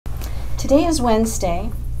Today is Wednesday,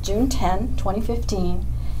 June 10, 2015,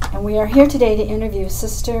 and we are here today to interview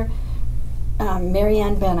Sister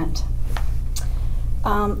Marianne Bennett.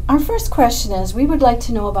 Our first question is, we would like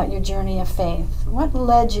to know about your journey of faith. What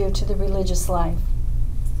led you to the religious life?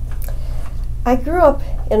 I grew up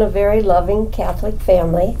in a very loving Catholic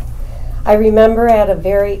family. I remember at a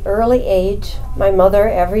very early age, my mother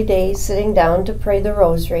every day sitting down to pray the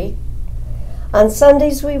rosary. On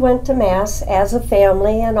Sundays we went to Mass as a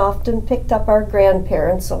family and often picked up our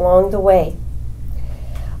grandparents along the way.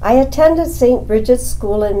 I attended St. Bridget's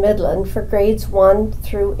School in Midland for grades 1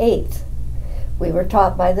 through 8. We were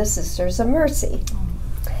taught by the Sisters of Mercy.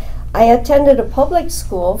 I attended a public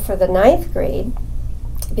school for the 9th grade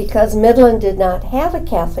because Midland did not have a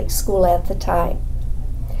Catholic school at the time.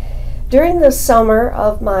 During the summer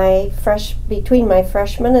of between my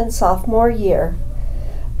freshman and sophomore year,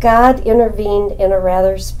 God intervened in a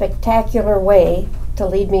rather spectacular way to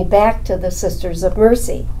lead me back to the Sisters of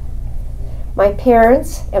Mercy. My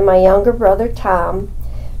parents and my younger brother Tom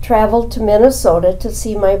traveled to Minnesota to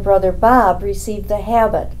see my brother Bob receive the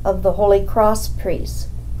habit of the Holy Cross priest.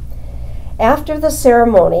 After the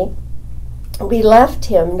ceremony, we left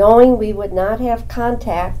him knowing we would not have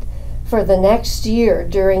contact for the next year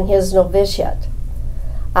during his novitiate.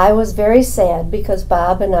 I was very sad because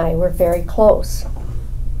Bob and I were very close.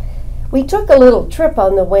 We took a little trip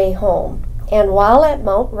on the way home, and while at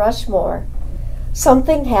Mount Rushmore,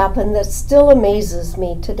 something happened that still amazes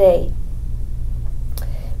me today.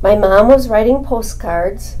 My mom was writing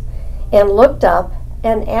postcards and looked up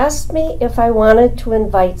and asked me if I wanted to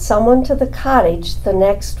invite someone to the cottage the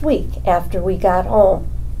next week after we got home.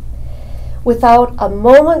 Without a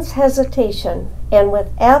moment's hesitation and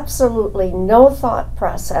with absolutely no thought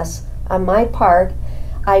process on my part,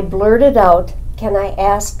 I blurted out, "Can I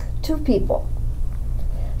ask 2 people?"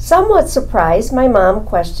 Somewhat surprised, my mom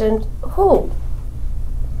questioned, "Who?"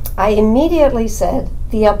 I immediately said,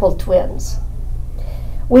 "The Epple twins."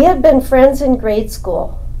 We had been friends in grade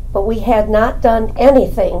school, but we had not done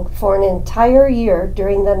anything for an entire year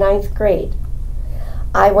during the 9th grade.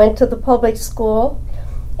 I went to the public school,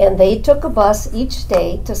 and they took a bus each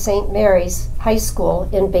day to St. Mary's High School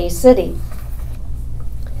in Bay City.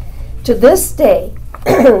 To this day,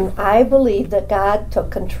 I believe that God took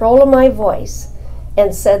control of my voice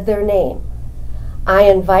and said their name. I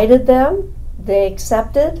invited them, they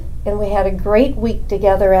accepted, and we had a great week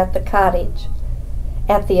together at the cottage.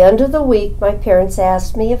 At the end of the week, my parents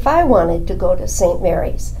asked me if I wanted to go to St.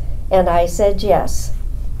 Mary's, and I said yes.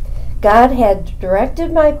 God had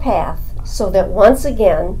directed my path so that once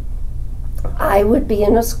again, I would be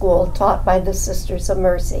in a school taught by the Sisters of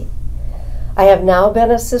Mercy. I have now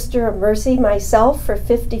been a Sister of Mercy myself for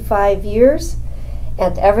 55 years,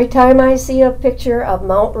 and every time I see a picture of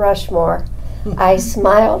Mount Rushmore, I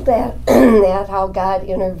smiled at how God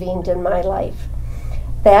intervened in my life.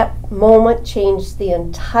 That moment changed the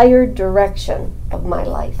entire direction of my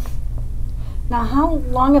life. Now, how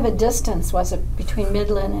long of a distance was it between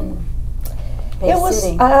Midland and Bay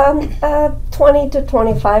City? It was 20 to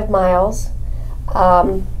 25 miles.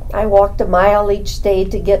 I walked a mile each day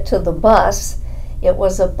to get to the bus. It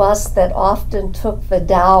was a bus that often took the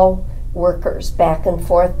Dow workers back and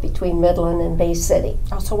forth between Midland and Bay City.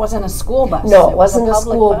 Oh, so it wasn't a school bus? No, it wasn't a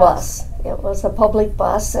school bus. It was a public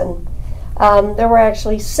bus, and there were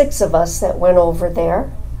actually 6 of us that went over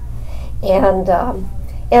there. And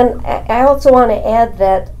I also want to add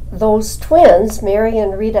that those twins, Mary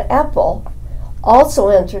and Rita Epple, also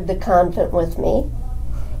entered the convent with me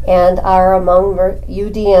and are among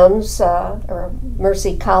UDM's, or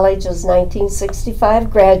Mercy College's 1965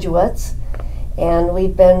 graduates. And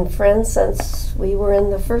we've been friends since we were in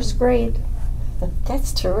the 1st grade.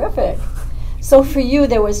 That's terrific. So for you,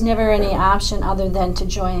 there was never any option other than to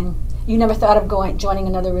join. You never thought of joining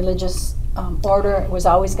another religious order? It was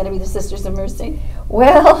always going to be the Sisters of Mercy?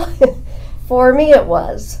 Well, for me it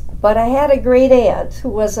was. But I had a great aunt who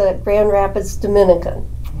was a Grand Rapids Dominican.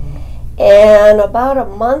 And about a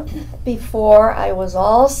month before I was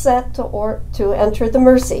all set to enter the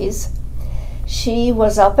Mercies, she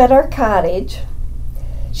was up at our cottage.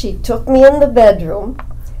 She took me in the bedroom.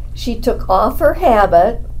 She took off her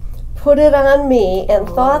habit, put it on me, and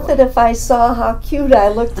thought that if I saw how cute I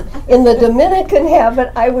looked in the Dominican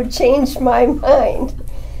habit, I would change my mind.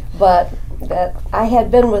 But that I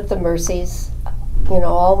had been with the Mercies,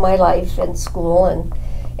 all my life in school,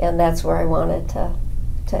 and that's where I wanted to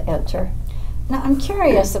enter. Now, I'm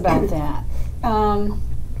curious about that.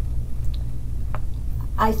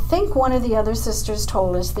 I think one of the other sisters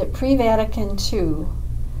told us that pre-Vatican II,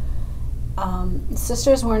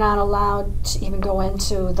 sisters were not allowed to even go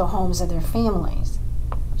into the homes of their families.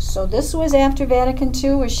 So this was after Vatican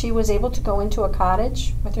II, where she was able to go into a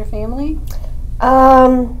cottage with her family?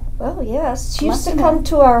 Well, yes. She used to come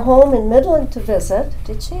to our home in Midland to visit.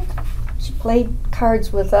 Did she? She played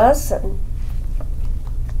cards with us. And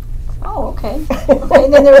oh, okay. Okay,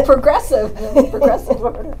 and then they were progressive. Progressive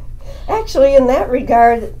order. Actually, in that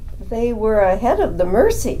regard, they were ahead of the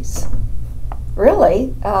Mercies,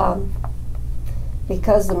 really,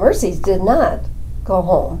 because the Mercies did not go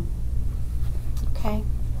home. Okay.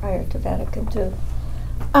 Prior to Vatican II.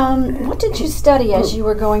 What did you study as you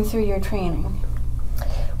were going through your training?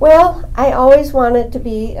 Well, I always wanted to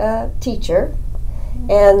be a teacher,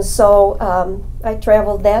 and so I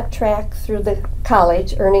traveled that track through the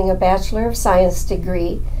college, earning a Bachelor of Science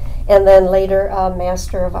degree, and then later a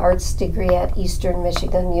Master of Arts degree at Eastern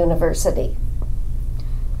Michigan University.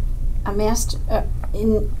 A master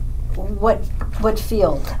in what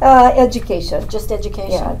field? Education. Just education?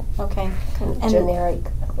 Yeah. Okay. Kind of generic.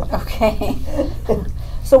 Okay.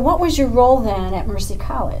 So what was your role then at Mercy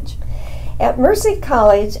College? At Mercy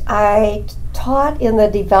College, I taught in the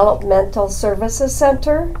Developmental Services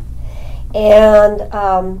Center, and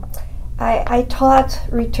I taught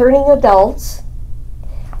returning adults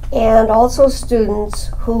and also students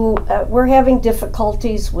who were having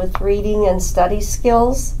difficulties with reading and study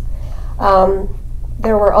skills.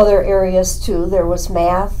 There were other areas too. There was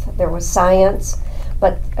math, there was science,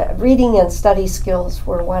 but reading and study skills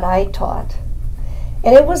were what I taught.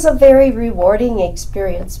 And it was a very rewarding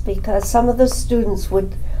experience because some of the students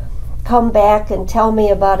would come back and tell me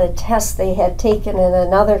about a test they had taken in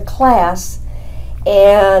another class,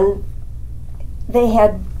 and they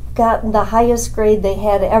had gotten the highest grade they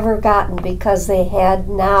had ever gotten because they had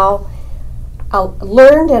now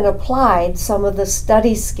learned and applied some of the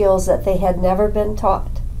study skills that they had never been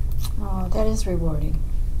taught. Oh, that is rewarding.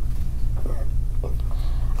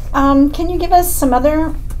 Can you give us some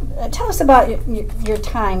other, tell us about your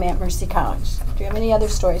time at Mercy College. Do you have any other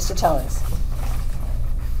stories to tell us?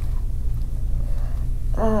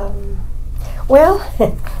 Well,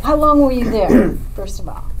 how long were you there, first of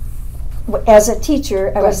all? As a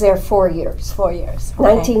teacher, I was there 4 years. 4 years. Okay.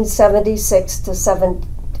 1976 to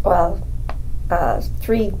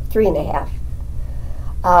three and a half.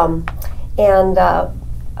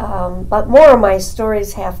 But more of my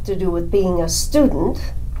stories have to do with being a student.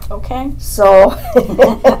 Okay. So,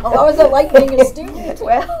 what was it like being a student?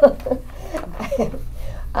 Well,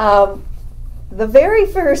 the very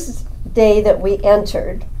first day that we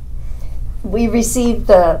entered, we received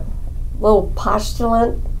the little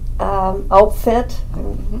postulant outfit.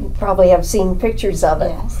 You probably have seen pictures of it.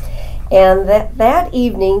 Yes. And that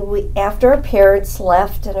evening, after our parents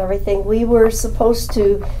left and everything, we were supposed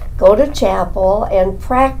to go to chapel and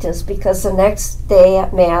practice because the next day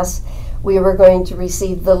at Mass, we were going to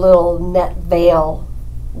receive the little net veil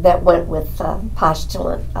that went with the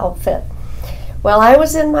postulant outfit. Well, I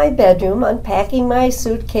was in my bedroom unpacking my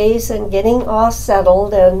suitcase and getting all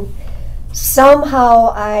settled, and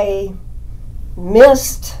somehow I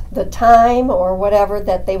missed the time or whatever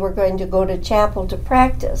that they were going to go to chapel to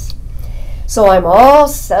practice. So I'm all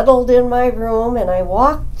settled in my room, and I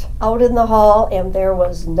walked out in the hall, and there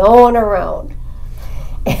was no one around.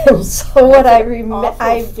 And so what I remember,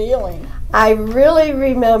 I really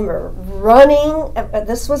remember running.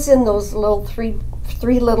 This was in those little three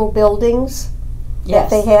little buildings that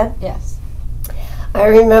they had. Yes. I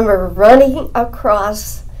remember running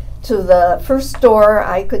across to the first door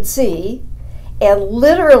I could see, and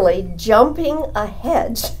literally jumping a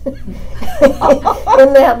hedge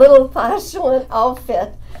in that little postulant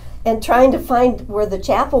outfit and trying to find where the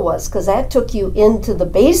chapel was, because that took you into the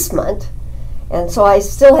basement. And so I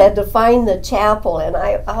still had to find the chapel, and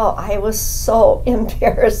I was so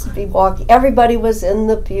embarrassed to be walking. Everybody was in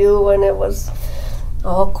the pew, and it was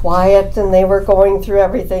all quiet, and they were going through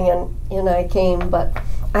everything, and in I came, but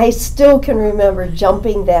I still can remember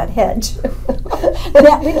jumping that hedge.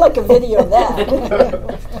 We'd like a video of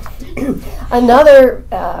that. Another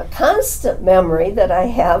constant memory that I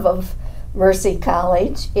have of Mercy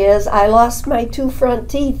College is I lost my 2 front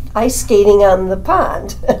teeth ice skating on the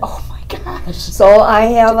pond. Oh my gosh. So I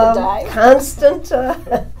have a constant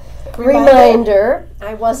reminder.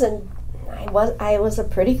 I was a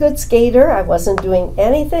pretty good skater. I wasn't doing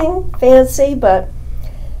anything fancy, but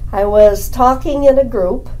I was talking in a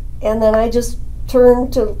group, and then I just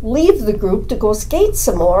turned to leave the group to go skate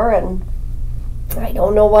some more, and I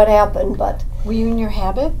don't know what happened, but... Were you in your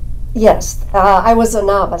habit? Yes, I was a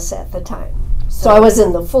novice at the time, so I was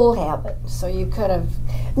in the full habit. So you could have...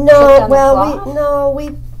 No, well, we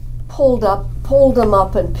pulled them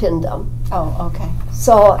up and pinned them. Oh, okay.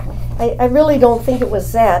 So I really don't think it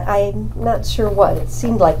was that. I'm not sure what. It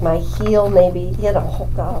seemed like my heel maybe hit a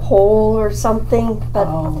hole or something. But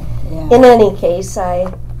in any case,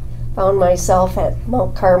 I found myself at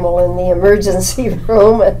Mount Carmel in the emergency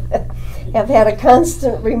room and have had a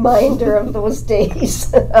constant reminder of those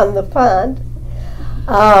days on the pond.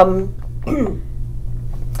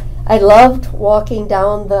 I loved walking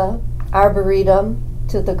down the Arboretum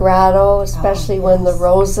to the grotto, especially when the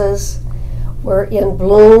roses were in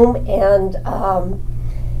bloom. And a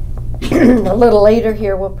little later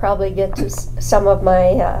here we'll probably get to some of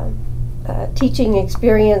my teaching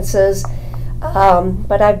experiences.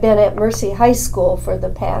 But I've been at Mercy High School for the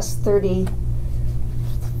past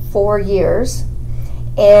 34 years.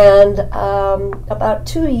 And about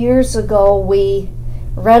 2 years ago we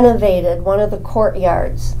renovated one of the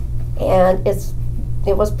courtyards. And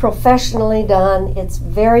it was professionally done. It's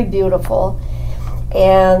very beautiful.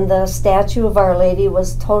 And the statue of Our Lady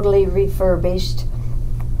was totally refurbished.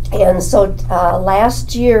 And so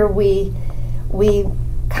last year we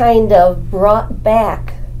kind of brought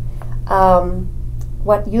back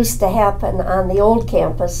what used to happen on the old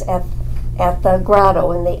campus at the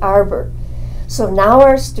grotto in the arbor. So now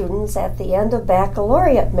our students at the end of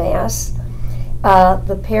baccalaureate mass,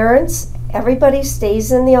 the parents, everybody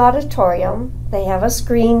stays in the auditorium. They have a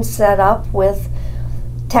screen set up with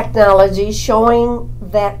technology showing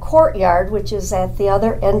that courtyard, which is at the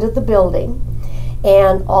other end of the building.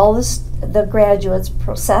 And all the graduates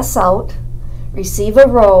process out, receive a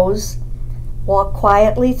rose, walk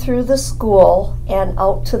quietly through the school and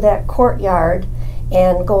out to that courtyard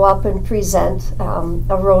and go up and present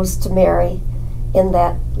a rose to Mary in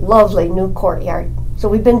that lovely new courtyard. So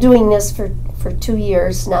we've been doing this for 2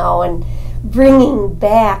 years now and bringing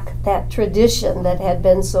back that tradition that had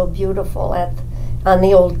been so beautiful on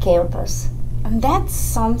the old campus. And that's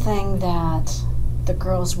something that the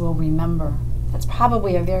girls will remember. That's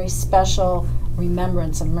probably a very special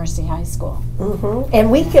remembrance of Mercy High School. Mm-hmm.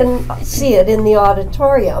 And we can see it in the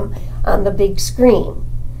auditorium on the big screen.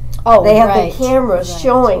 Oh, they have the cameras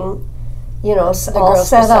showing, all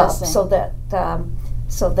set up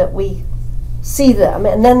so that we see them,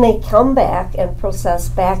 and then they come back and process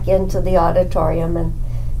back into the auditorium, and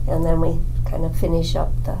then we kind of finish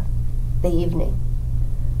up the evening.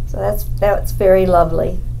 So that's very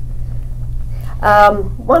lovely.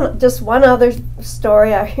 One other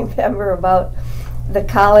story I remember about the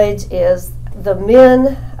college is the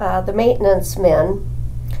maintenance men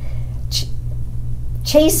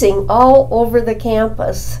chasing all over the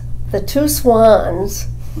campus the 2 swans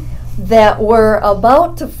that were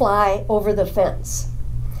about to fly over the fence.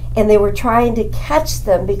 And they were trying to catch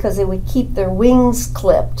them because they would keep their wings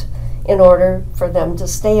clipped in order for them to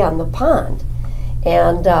stay on the pond.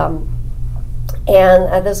 And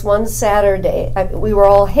this one Saturday, we were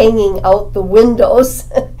all hanging out the windows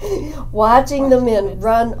watching the men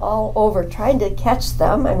run all over, trying to catch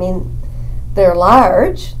them. I mean, they're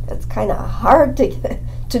large. It's kind of hard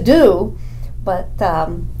to do, but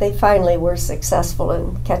they finally were successful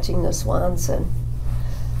in catching the swans. And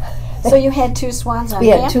so you had 2 swans on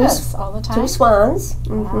campus all the time? 2 swans.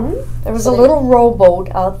 Mm-hmm. Wow. There was a little rowboat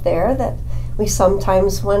out there that we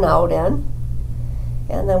sometimes went out in.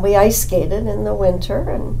 And then we ice skated in the winter,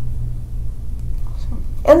 and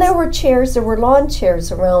there were chairs. There were lawn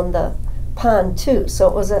chairs around the pond too. So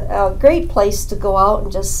it was a great place to go out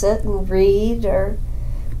and just sit and read, or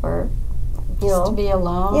just to be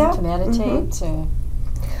alone, to meditate. Mm-hmm.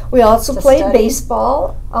 We also played study.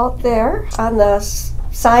 Baseball out there on the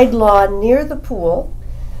side lawn near the pool,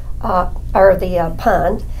 or the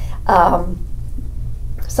pond.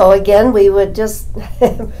 So again, we would just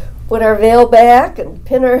put our veil back and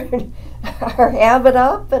pin our habit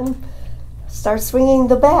up and start swinging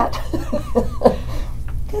the bat.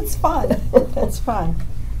 That's fun. That's fun.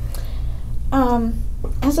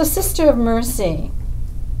 As a Sister of Mercy,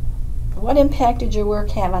 what impact did your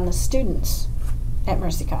work have on the students at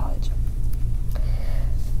Mercy College?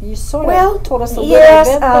 You sort of told us a little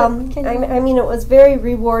bit. I mean, it was very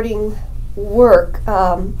rewarding work,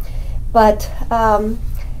 but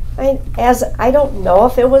I don't know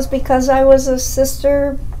if it was because I was a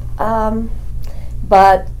sister,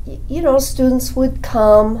 but students would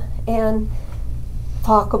come and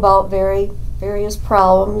talk about various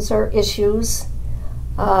problems or issues.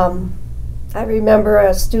 I remember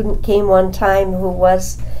a student came one time who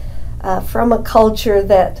was from a culture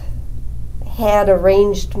that had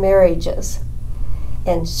arranged marriages,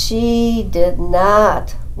 and she did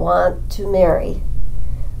not want to marry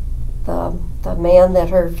the man that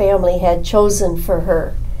her family had chosen for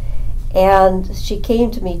her. And she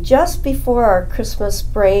came to me just before our Christmas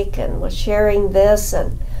break and was sharing this,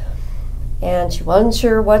 and she wasn't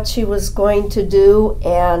sure what she was going to do,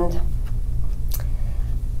 and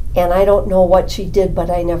I don't know what she did, but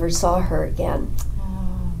I never saw her again.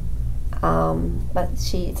 But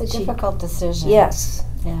it's a difficult decision. Yes.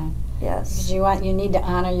 Yeah. Yes. Because you need to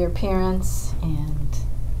honor your parents, and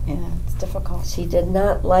yeah, it's difficult. She did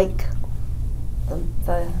not like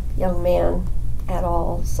the young man at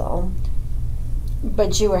all, so.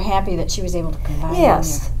 But you were happy that she was able to provide.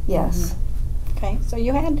 Yes. Yes. Mm-hmm. Okay, so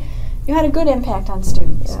you had a good impact on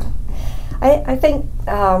students. Yeah. I think,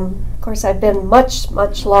 of course, I've been much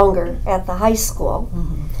longer at the high school,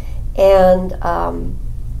 and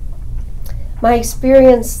my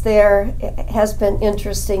experience there has been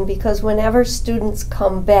interesting because whenever students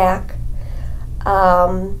come back,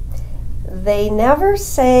 they never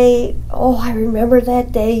say, "Oh, I remember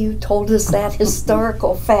that day you told us that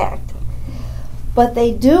historical fact." But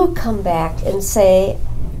they do come back and say,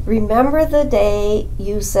 "Remember the day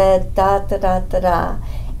you said da da da da da."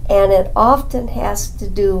 And it often has to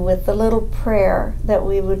do with the little prayer that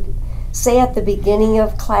we would say at the beginning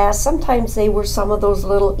of class. Sometimes they were some of those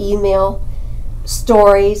little email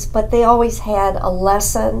stories, but they always had a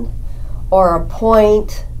lesson or a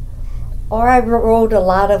point. Or I wrote a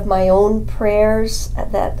lot of my own prayers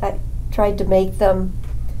that I tried to make them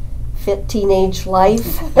fit teenage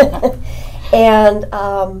life. And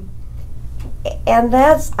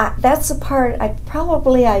that's the part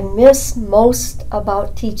I miss most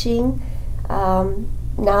about teaching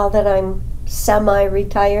now that I'm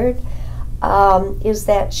semi-retired, is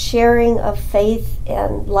that sharing of faith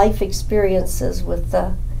and life experiences with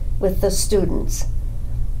the students.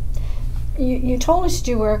 You told us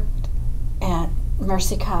you worked at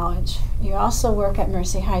Mercy College. You also work at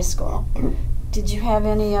Mercy High School. Did you have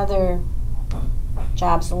any other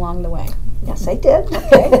jobs along the way? Yes, I did.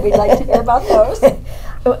 Okay, we'd like to hear about those.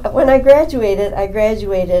 When I graduated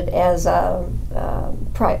as a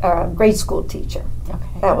grade school teacher.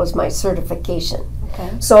 Okay. That was my certification.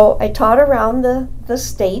 Okay. So I taught around the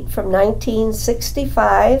state from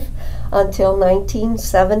 1965 until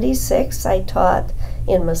 1976. I taught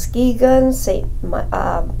in Muskegon,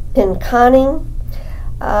 Pinconning,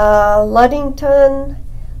 Ludington,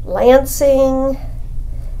 Lansing,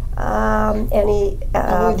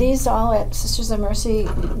 were these all at Sisters of Mercy?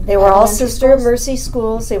 They were all Sister of Mercy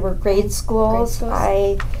schools. They were grade schools.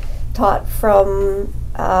 I taught from,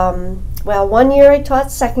 1 year I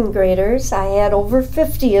taught second graders. I had over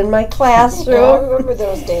 50 in my classroom. Yeah, I remember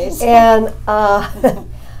those days. And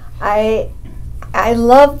I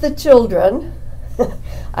loved the children.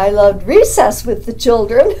 I loved recess with the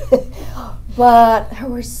children. But there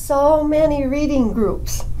were so many reading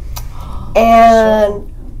groups.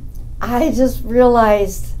 And I just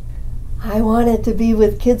realized I wanted to be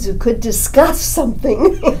with kids who could discuss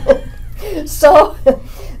something. So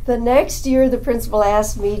the next year the principal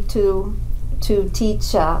asked me to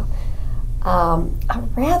teach a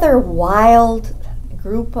rather wild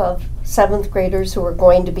group of 7th graders who were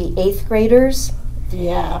going to be 8th graders.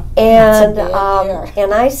 Yeah. And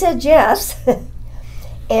I said yes.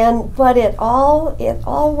 But it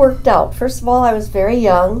all worked out. First of all, I was very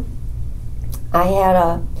young. I had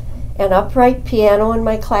an upright piano in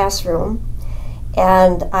my classroom,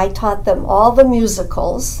 and I taught them all the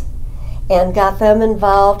musicals and got them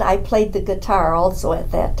involved. I played the guitar also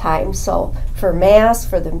at that time, so for mass,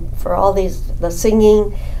 for all the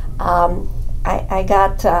singing, I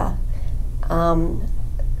got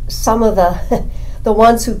some of the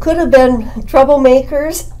ones who could have been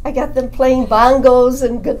troublemakers. I got them playing bongos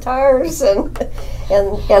and guitars and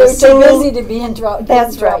They're singing. too busy to be in trouble.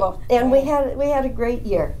 That's right. And we had a great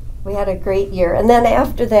year. And then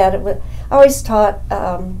after that, I always taught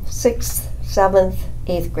 6th, 7th,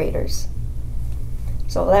 8th graders.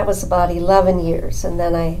 So that was about 11 years. And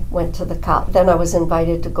then I went to then I was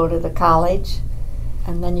invited to go to the college.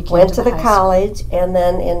 And then you went to the college, and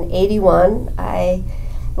then in 81 I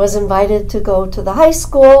was invited to go to the high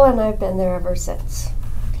school, and I've been there ever since.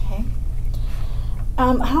 Okay.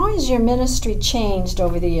 How has your ministry changed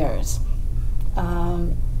over the years?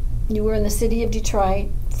 You were in the city of Detroit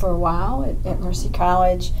for a while at Mercy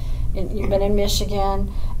College. You've been in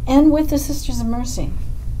Michigan and with the Sisters of Mercy.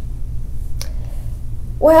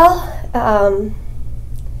 Well,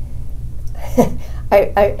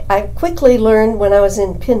 I quickly learned when I was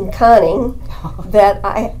in Pinconning that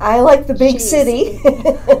I like the big city.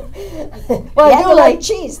 Well, I do like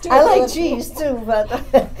cheese too. I like cheese too,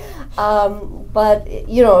 but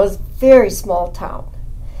you know, it was a very small town,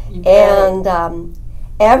 and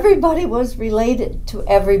everybody was related to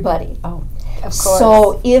everybody. Oh, Of course.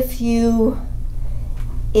 So if you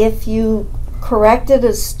corrected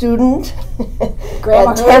a student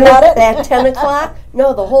Grandma at heard about it? at 10 o'clock,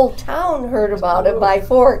 no, the whole town heard about it by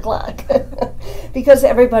 4 o'clock because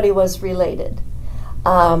everybody was related.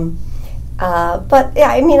 But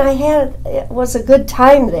yeah, I mean, it was a good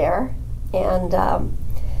time there. And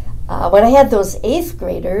when I had those 8th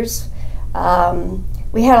graders,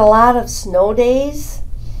 we had a lot of snow days,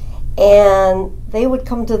 and they would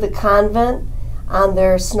come to the convent on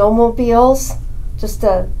their snowmobiles just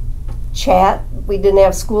to chat. We didn't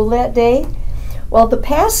have school that day. Well, the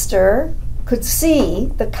pastor could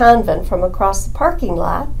see the convent from across the parking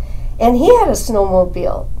lot, and he had a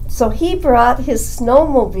snowmobile. So he brought his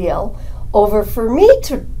snowmobile over for me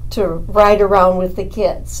to ride around with the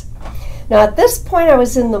kids. Now, at this point, I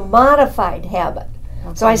was in the modified habit.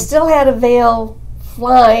 Okay. So I still had a veil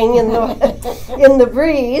flying in the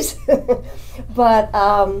breeze. But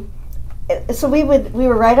so we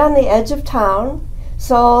were right on the edge of town.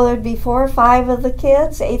 So there'd be 4 or 5 of the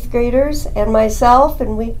kids, 8th graders, and myself,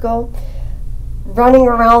 and we'd go running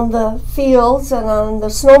around the fields and on the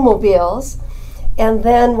snowmobiles. And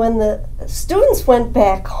then when the students went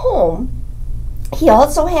back home, he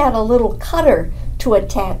also had a little cutter to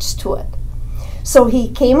attach to it. So he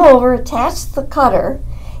came over, attached the cutter,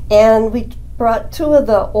 and we brought 2 of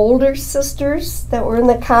the older sisters that were in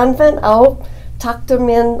the convent out, tucked them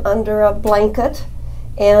in under a blanket,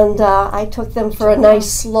 and I took them for a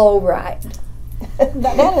nice slow ride.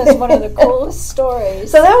 That is one of the coolest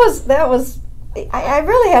stories. So that was I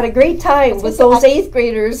really had a great time with those 8th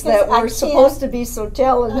graders that were supposed to be so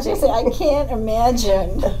challenging. I can't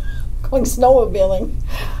imagine going snowmobiling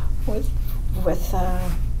with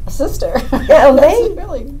a sister. Yeah, I went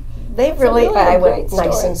went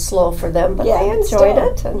nice and slow for them, but they enjoyed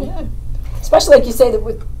it. And yeah. Especially like you say, that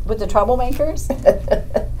with the troublemakers.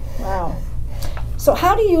 Wow. So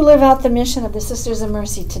how do you live out the mission of the Sisters of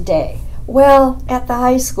Mercy today? Well, at the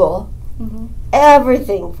high school,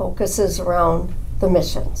 everything focuses around the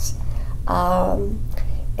missions,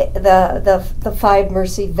 the 5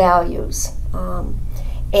 mercy values,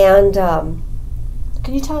 and can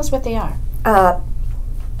you tell us what they are?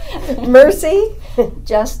 Mercy,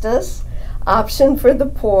 justice, option for the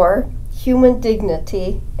poor, human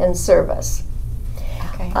dignity, and service.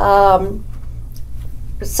 Okay.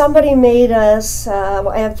 Somebody made us,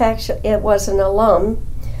 in fact, it was an alum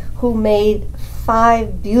who made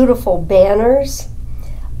 5 beautiful banners,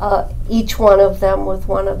 each one of them with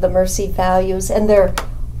one of the mercy values, and they're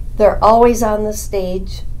always on the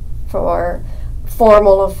stage for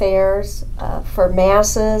formal affairs, for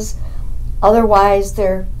masses. Otherwise,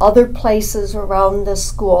 they're other places around the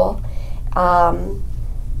school. When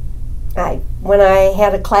I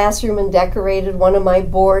had a classroom and decorated, one of my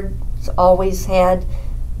boards always had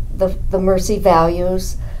the mercy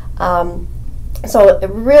values. So it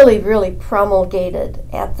really, really promulgated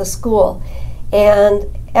at the school. And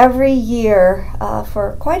every year,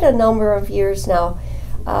 for quite a number of years now,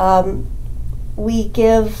 we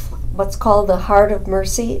give what's called the Heart of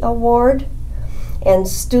Mercy Award. And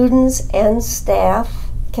students and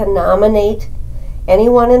staff can nominate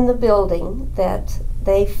anyone in the building that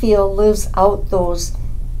they feel lives out those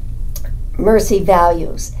mercy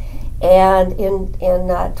values. And in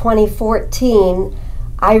 2014,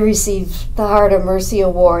 I received the Heart of Mercy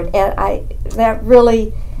Award, and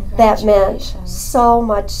that meant so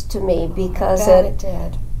much to me because it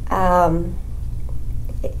did.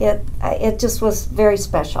 It just was very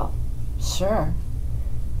special. Sure.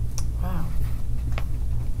 Wow.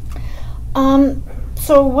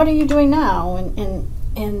 So what are you doing now?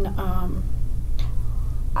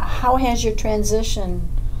 How has your transition,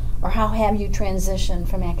 or how have you transitioned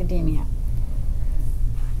from academia?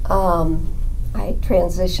 I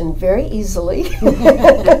transitioned very easily.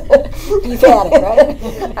 You've had it,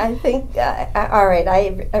 right? I think, all right,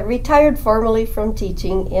 I retired formally from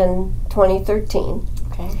teaching in 2013.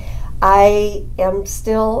 Okay. I am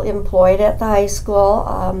still employed at the high school.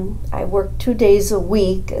 I work 2 days a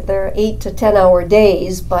week. They're 8 to 10 hour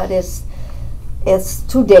days, but it's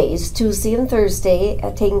 2 days, Tuesday and Thursday,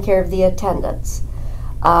 taking care of the attendance.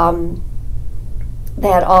 That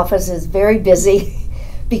office is very busy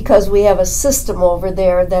because we have a system over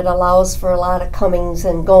there that allows for a lot of comings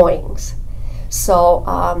and goings. So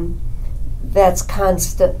that's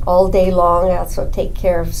constant all day long. I also take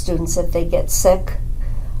care of students if they get sick,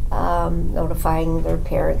 notifying their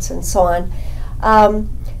parents and so on.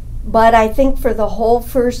 But I think for the whole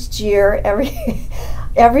first year,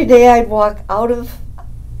 every day I'd walk out of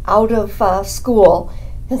school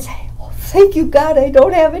and say, "Oh, thank you, God, I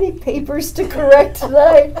don't have any papers to correct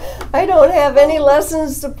tonight. I don't have any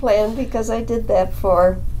lessons to plan, because I did that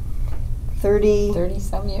for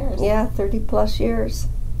 30-some years. Yeah, 30 plus years.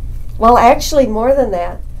 Well, actually more than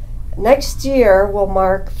that. Next year will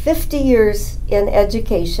mark 50 years in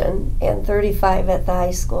education and 35 at the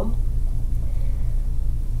high school.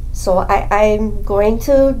 So I'm going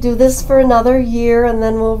to do this for another year, and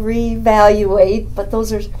then we'll reevaluate. But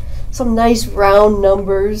those are some nice round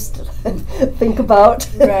numbers to think about.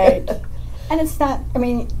 Right. And it's not, I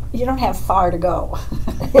mean, you don't have far to go.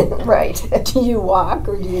 Right. Do you walk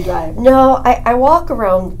or do you drive? No, I walk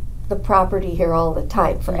around the property here all the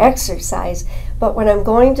time for exercise. But when I'm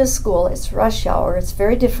going to school, it's rush hour. It's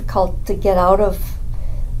very difficult to get out of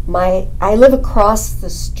I live across the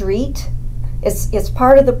street. It's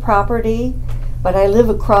part of the property, but I live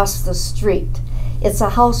across the street. It's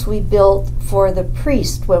a house we built for the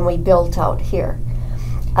priest when we built out here.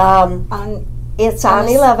 It's on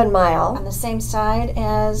 11 Mile. On the same side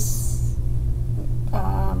as,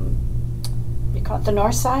 you call it the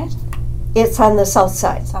north side? It's on the south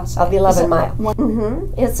side, of 11 Mile.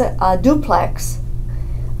 It's a duplex.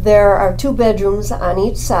 There are 2 bedrooms on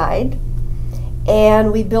each side.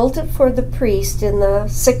 And we built it for the priest in the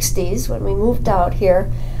 60s when we moved out here,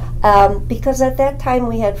 because at that time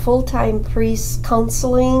we had full-time priests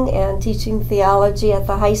counseling and teaching theology at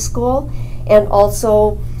the high school, and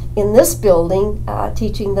also in this building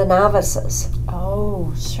teaching the novices.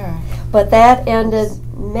 Oh, sure. But that ended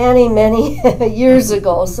many, many years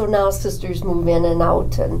ago, so now sisters move in and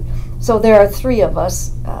out, and so there are 3 of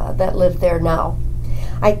us that live there now.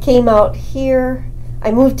 I came out here. I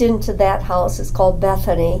moved into that house, it's called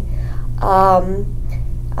Bethany,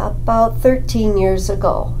 about 13 years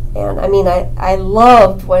ago. And I mean, I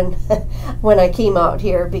loved when I came out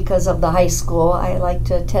here because of the high school. I like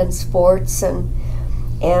to attend sports, and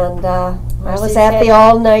I was at the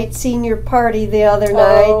all-night senior party the other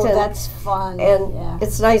night. Oh, that's fun. And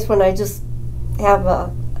it's nice when I just have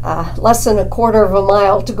less than a quarter of a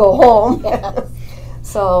mile to go home. Yes.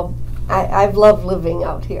 So I've loved living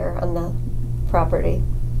out here on the property.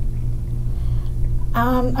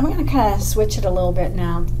 I'm going to kind of switch it a little bit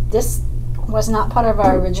now. This was not part of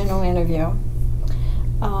our original interview,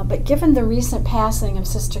 but given the recent passing of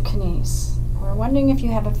Sister Kenise, we're wondering if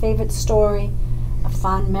you have a favorite story, a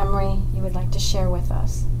fond memory you would like to share with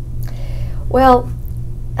us. Well,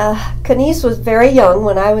 Kenise was very young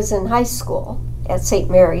when I was in high school at St.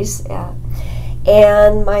 Mary's,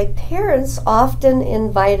 and my parents often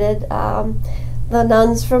invited the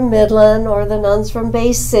nuns from Midland or the nuns from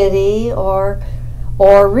Bay City or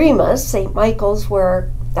Remus, St. Michael's,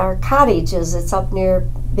 where our cottage is. It's up near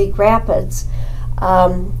Big Rapids.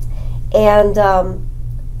 My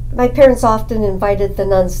parents often invited the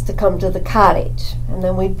nuns to come to the cottage, and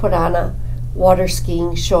then we'd put on a water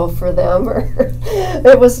skiing show for them.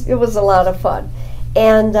 It was a lot of fun.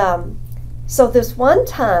 And so this one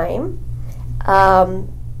time,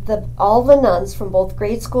 all the nuns from both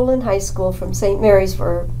grade school and high school from St. Mary's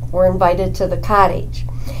were invited to the cottage.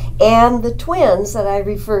 And the twins that I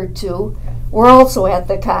referred to were also at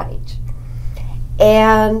the cottage.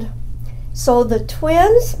 And so the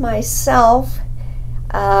twins, myself,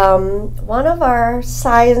 one of our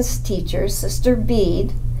science teachers, Sister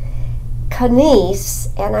Bede, Kenise,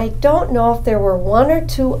 and I don't know if there were 1 or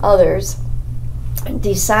 2 others,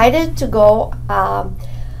 decided to go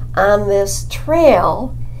on this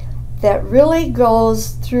trail that really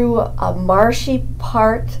goes through a marshy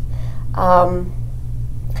part,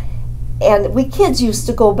 and we kids used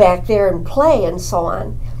to go back there and play and so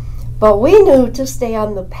on, but we knew to stay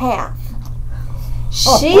on the path.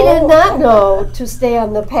 She did not know to stay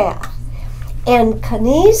on the path, and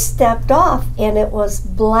Kenise stepped off, and it was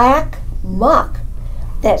black muck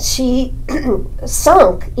that she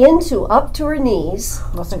sunk into up to her knees.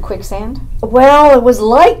 Wasn't quicksand? Well, it was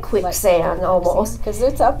like quicksand almost. Because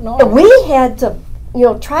it's up north. And we had to,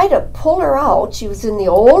 try to pull her out. She was in the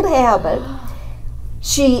old habit.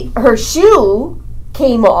 Her shoe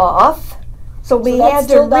came off, so we had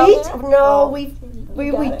to we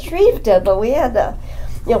retrieved it, but we had to,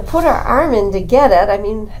 put our arm in to get it. I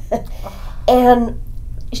mean,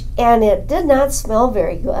 and it did not smell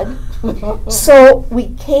very good. So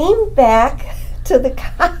we came back to the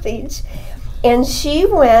cottage, and she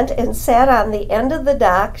went and sat on the end of the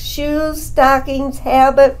dock, shoes, stockings,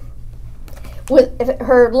 habit, with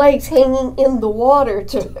her legs hanging in the water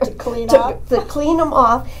to clean them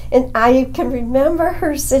off. And I can remember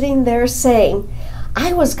her sitting there saying,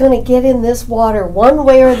 I was going to get in this water one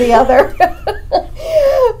way or the other.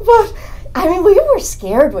 But I mean, we were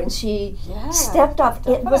scared when she stepped off.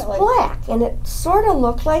 It was black, and it sort of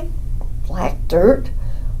looked like black dirt,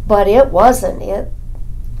 but it wasn't.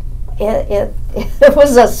 It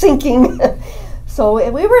was a sinking.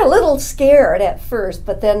 So we were a little scared at first,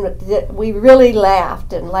 but then we really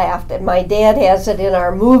laughed and laughed. And my dad has it in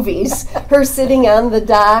our movies, her sitting on the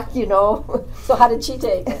dock, you know. So how did she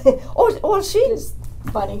take it? Oh, she was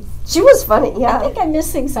funny. She was funny, yeah. I think I'm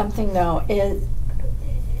missing something, though. Is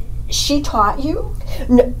she taught you?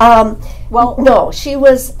 Well, no, she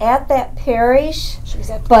was at that parish, she was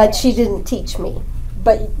at the but parish. she didn't teach me.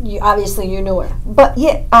 But obviously you knew her. But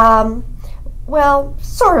yeah, well,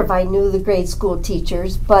 sort of I knew the grade school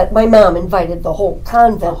teachers, but my mom invited the whole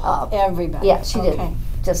convent up. Everybody. Yeah, she didn't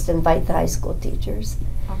just invite the high school teachers.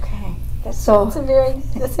 Okay. That's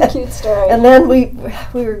a cute story. And then we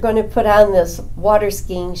were going to put on this water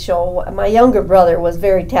skiing show. My younger brother was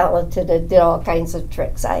very talented and did all kinds of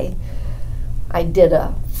tricks. I did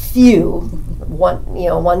a few,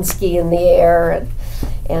 one ski in the air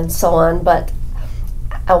and so on. But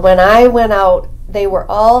when I went out, they were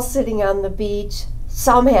all sitting on the beach.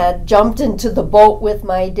 Some had jumped into the boat with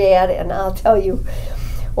my dad, and I'll tell you,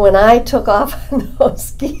 when I took off on those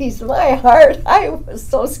skis, I was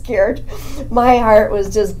so scared. My heart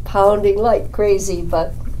was just pounding like crazy,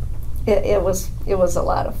 but it was a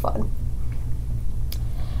lot of fun.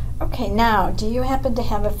 Okay, now, do you happen to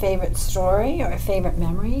have a favorite story or a favorite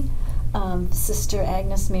memory of Sister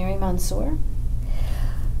Agnes Mary Mansour?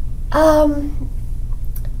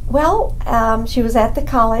 Well, she was at the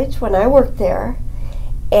college when I worked there.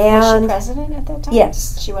 And was she president at that time?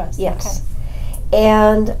 Yes. She was? Yes. Okay.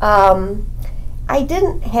 And I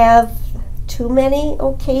didn't have too many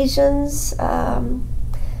occasions to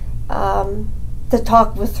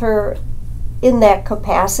talk with her in that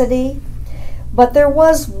capacity. But there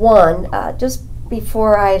was one, just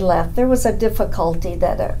before I left, there was a difficulty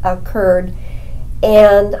that occurred.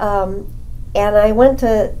 And I went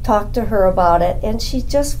to talk to her about it, and she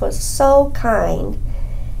just was so kind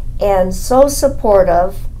and so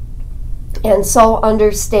supportive and so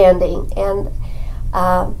understanding. And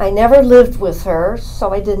I never lived with her,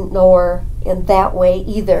 so I didn't know her in that way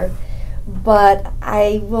either. But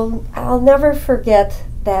I'll never forget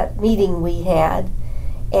that meeting we had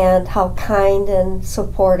and how kind and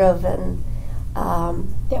supportive and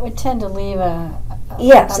that would tend to leave a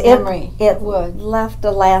yes, memory. It would left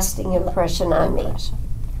a lasting impression on me.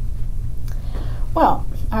 Well,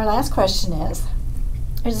 our last question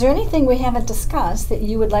is there anything we haven't discussed that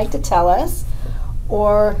you would like to tell us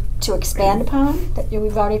or to expand upon that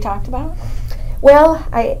we've already talked about? Well,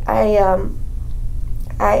 I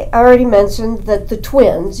already mentioned that the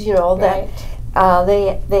twins, Right.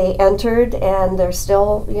 that they entered and they're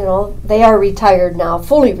still, they are retired now,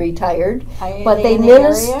 fully retired. But they in the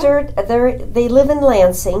ministered. They live in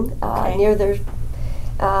Lansing, Okay. near their.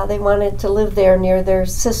 They wanted to live there near their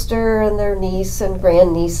sister and their niece and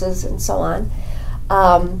grandnieces and so on.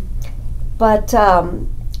 But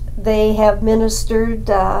they have ministered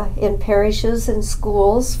in parishes and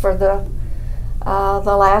schools for the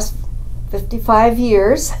last 55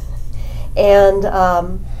 years, and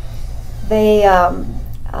they have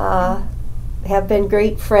been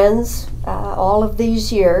great friends all of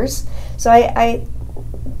these years. So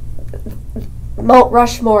Mount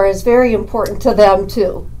Rushmore is very important to them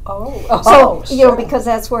too. So, sure. because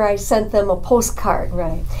that's where I sent them a postcard.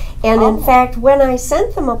 Right. And in fact, when I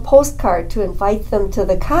sent them a postcard to invite them to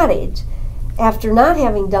the cottage, after not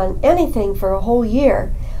having done anything for a whole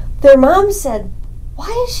year, their mom said, "Why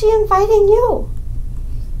is she inviting you?"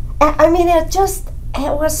 I mean, it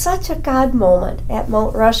was such a God moment at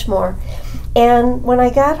Mount Rushmore. And when I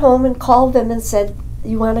got home and called them and said,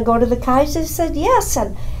 "You want to go to the cottage?" They said yes.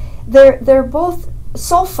 And they're both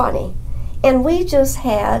so funny. And we just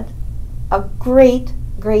had a great,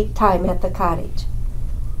 great time at the cottage.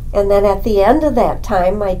 And then at the end of that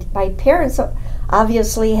time, my parents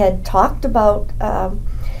obviously had talked about,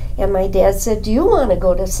 and my dad said, "Do you want to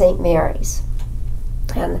go to St. Mary's?"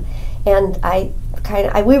 And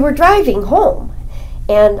we were driving home,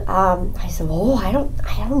 and I said, "Oh, I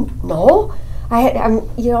don't know."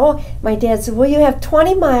 My dad said, "Well, you have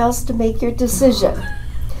 20 miles to make your decision."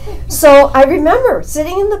 So I remember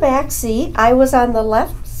sitting in the back seat. I was on the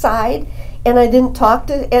left side, and I didn't talk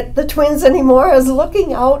to the twins anymore. I was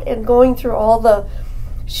looking out and going through all the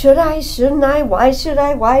should I, shouldn't I, why should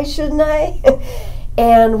I, why shouldn't I?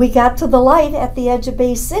 And we got to the light at the edge of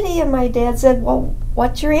Bay City, and my dad said, "Well,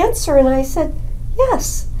 what's your answer?" And I said,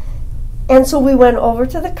 "Yes." And so we went over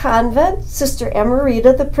to the convent. Sister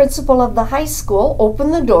Emerita, the principal of the high school,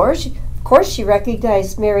 opened the door. Of course, she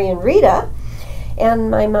recognized Mary and Rita.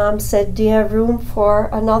 And my mom said, "Do you have room for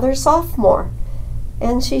another sophomore?"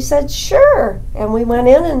 And she said, "Sure." And we went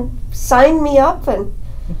in, and signed me up, and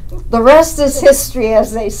the rest is history,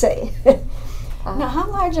 as they say. Now, how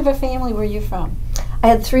large of a family were you from? I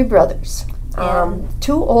had 3 brothers, 2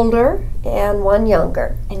 older and 1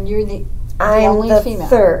 younger. And you're the I'm only the female?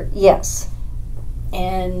 3rd, yes.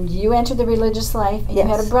 And you entered the religious life, and Yes.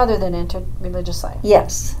 you had a brother that entered religious life?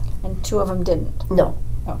 Yes. And 2 of them didn't? No.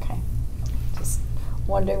 Okay. Just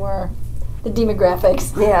wondering where the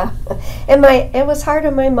demographics. Yeah. And it was hard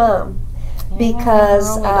on my mom, because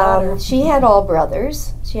her only daughter. she had all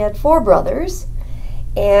brothers. She had 4 brothers,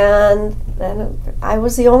 and then I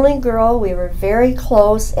was the only girl. We were very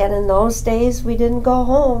close, and in those days we didn't go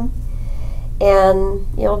home. And,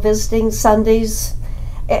 visiting Sundays,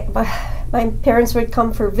 my parents would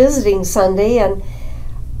come for visiting Sunday, and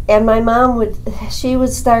my mom would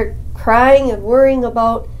start crying and worrying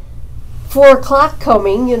about 4 o'clock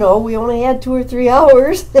coming. We only had 2 or 3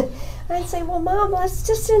 hours. I'd say, well, Mom, let's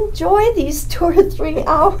just enjoy these 2 or 3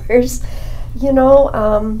 hours.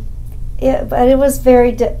 But it was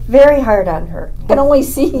very hard on her. I could only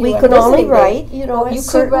see you. We at could only visiting write, day. at You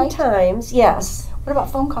certain could write? times. Yes. What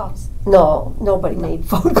about phone calls? No, nobody made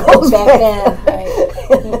phone calls Back then, right.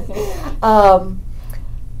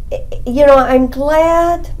 I'm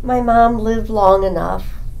glad my mom lived long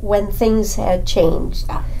enough when things had changed,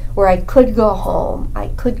 where I could go home, I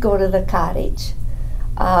could go to the cottage.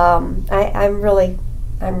 I'm really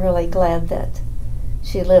glad that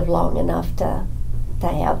she lived long enough to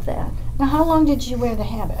have that. Now, how long did you wear the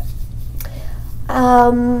habit?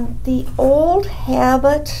 The old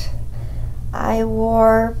habit I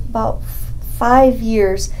wore about 5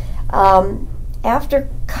 years. After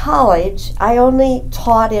college, I only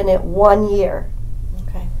taught in it 1 year.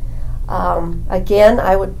 Okay. Again,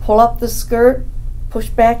 I would pull up the skirt, push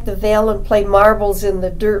back the veil, and play marbles in the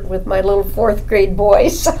dirt with my little 4th grade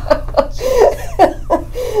boys.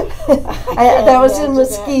 That was in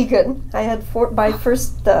Muskegon. I had my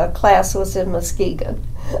first class was in Muskegon.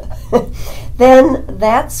 Then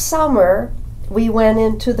that summer, we went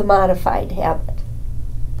into the modified habit.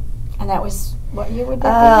 And that was what year would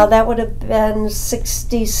that be? That would have been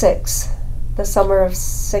 66, the summer of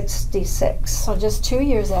 66. So just 2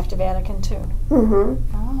 years after Vatican II. Mm-hmm.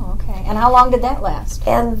 Oh, okay. And how long did that last?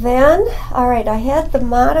 And then, I had the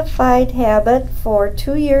modified habit for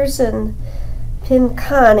 2 years in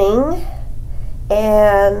Pinconning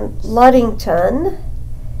and Ludington.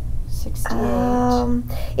 68.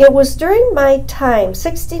 It was during my time,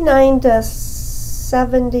 69 to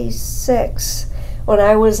 76, when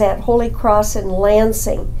I was at Holy Cross in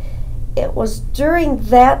Lansing. It was during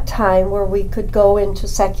that time where we could go into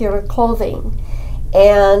secular clothing.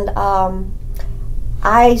 And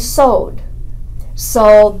I sewed.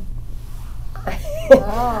 So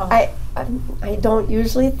I don't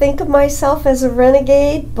usually think of myself as a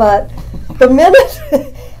renegade, but the minute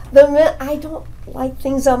I don't like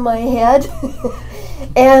things on my head,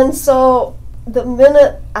 and so the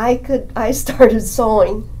minute I started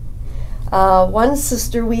sewing. One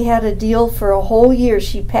sister, we had a deal for a whole year.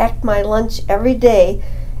 She packed my lunch every day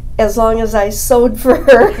as long as I sewed for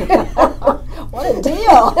her. What a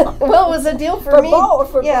deal! Well, it was a deal for me.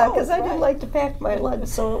 Yeah, because I didn't like to pack my lunch,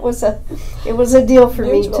 so it was a deal for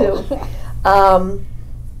me too. And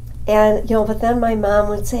but then my mom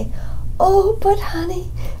would say, "Oh, but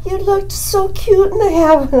honey, you looked so cute in the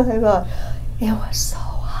habit." And I thought, it was so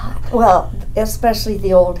hot. Well, especially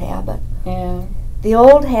the old habit. Yeah. The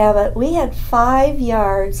old habit, we had 5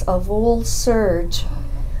 yards of wool serge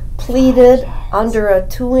pleated under a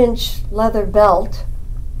 2-inch leather belt.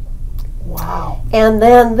 Wow. And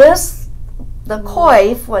then the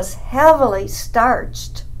coif was heavily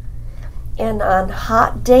starched. And on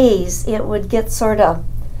hot days, it would get sort of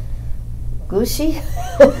gushy.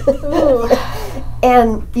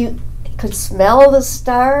 And you could smell the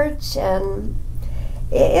starch, and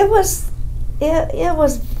it was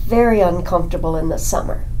very uncomfortable in the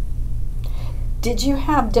summer. Did you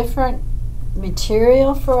have different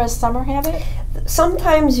material for a summer habit?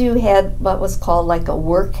 Sometimes you had what was called like a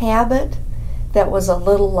work habit that was a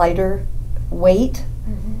little lighter weight,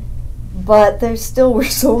 but there still were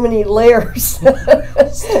so many layers.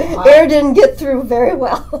 Air didn't get through very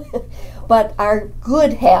well. But our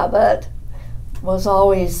good habit was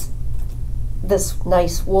always this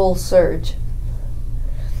nice wool serge.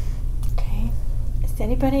 Okay. Does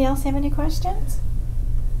anybody else have any questions?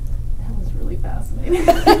 That was really fascinating.